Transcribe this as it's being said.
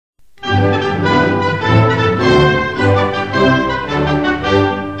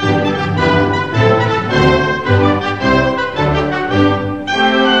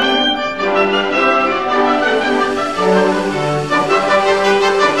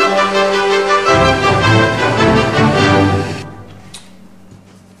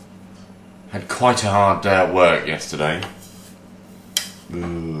quite a hard day at work yesterday.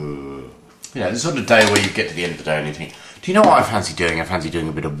 Ooh. You know, the sort of day where you get to the end of the day and you think, do you know what I fancy doing? I fancy doing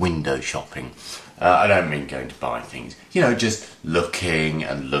a bit of window shopping. I don't mean going to buy things. You know, just looking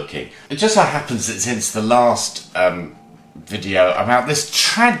and looking. It just so happens that since the last video about this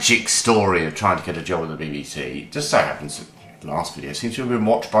tragic story of trying to get a job at the BBC, it just so happens that the last video seems to have been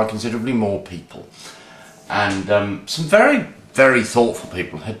watched by considerably more people. And some very, very thoughtful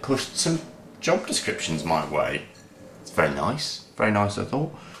people had pushed some job descriptions my way. It's very nice, I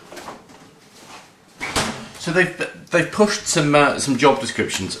thought. So they've pushed some job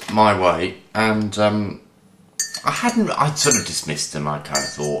descriptions my way, and I'd sort of dismissed them. I kind of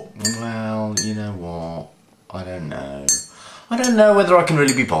thought, well, you know what, I don't know whether I can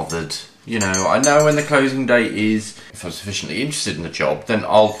really be bothered. You know, I know when the closing date is. If I'm sufficiently interested in the job, then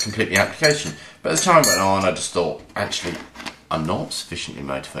I'll complete the application. But as time went on, I just thought, actually, I'm not sufficiently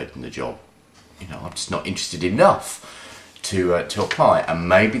motivated in the job. You know, I'm just not interested enough to apply, and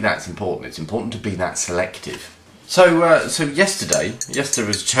maybe that's important. It's important to be that selective. So yesterday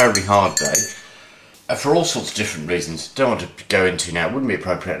was a terribly hard day for all sorts of different reasons. Don't want to go into now. It wouldn't be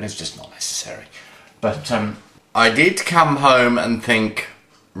appropriate, and it's just not necessary. But I did come home and think,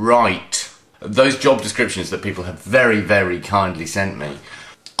 right, those job descriptions that people have very, very kindly sent me,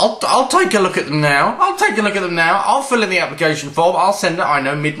 I'll take a look at them now. I'll fill in the application form. I'll send it. I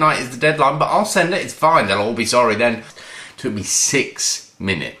know midnight is the deadline, but I'll send it. It's fine. They'll all be sorry then. It took me 6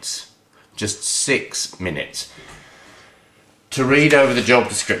 minutes. Just 6 minutes to read over the job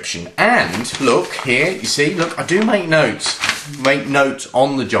description. And look here, you see, look, I do make notes. Make notes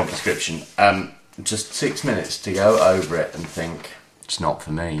on the job description. Just 6 minutes to go over it and think, it's not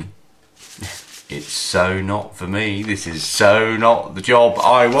for me. It's so not for me. This is so not the job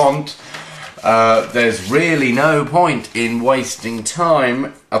I want. There's really no point in wasting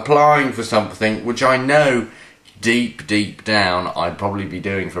time applying for something which I know deep down I'd probably be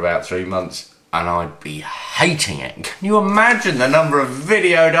doing for about 3 months, and I'd be hating it. Can you imagine the number of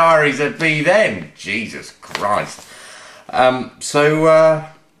video diaries there'd be then? Jesus Christ. So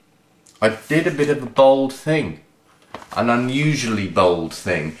I did a bit of a bold thing. An unusually bold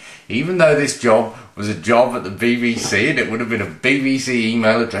thing. Even though this job was a job at the BBC, and it would have been a BBC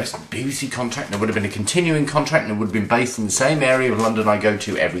email address, BBC contract, and it would have been a continuing contract, and it would have been based in the same area of London I go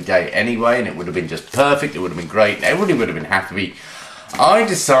to every day anyway, and it would have been just perfect, it would have been great, everybody would have been happy. I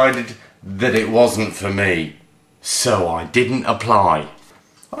decided that it wasn't for me, so I didn't apply.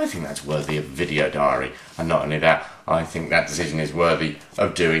 I think that's worthy of a video diary, and not only that, I think that decision is worthy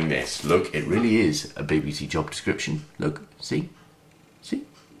of doing this. Look, it really is a BBC job description. Look, see? See?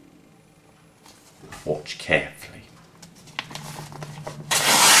 Watch carefully.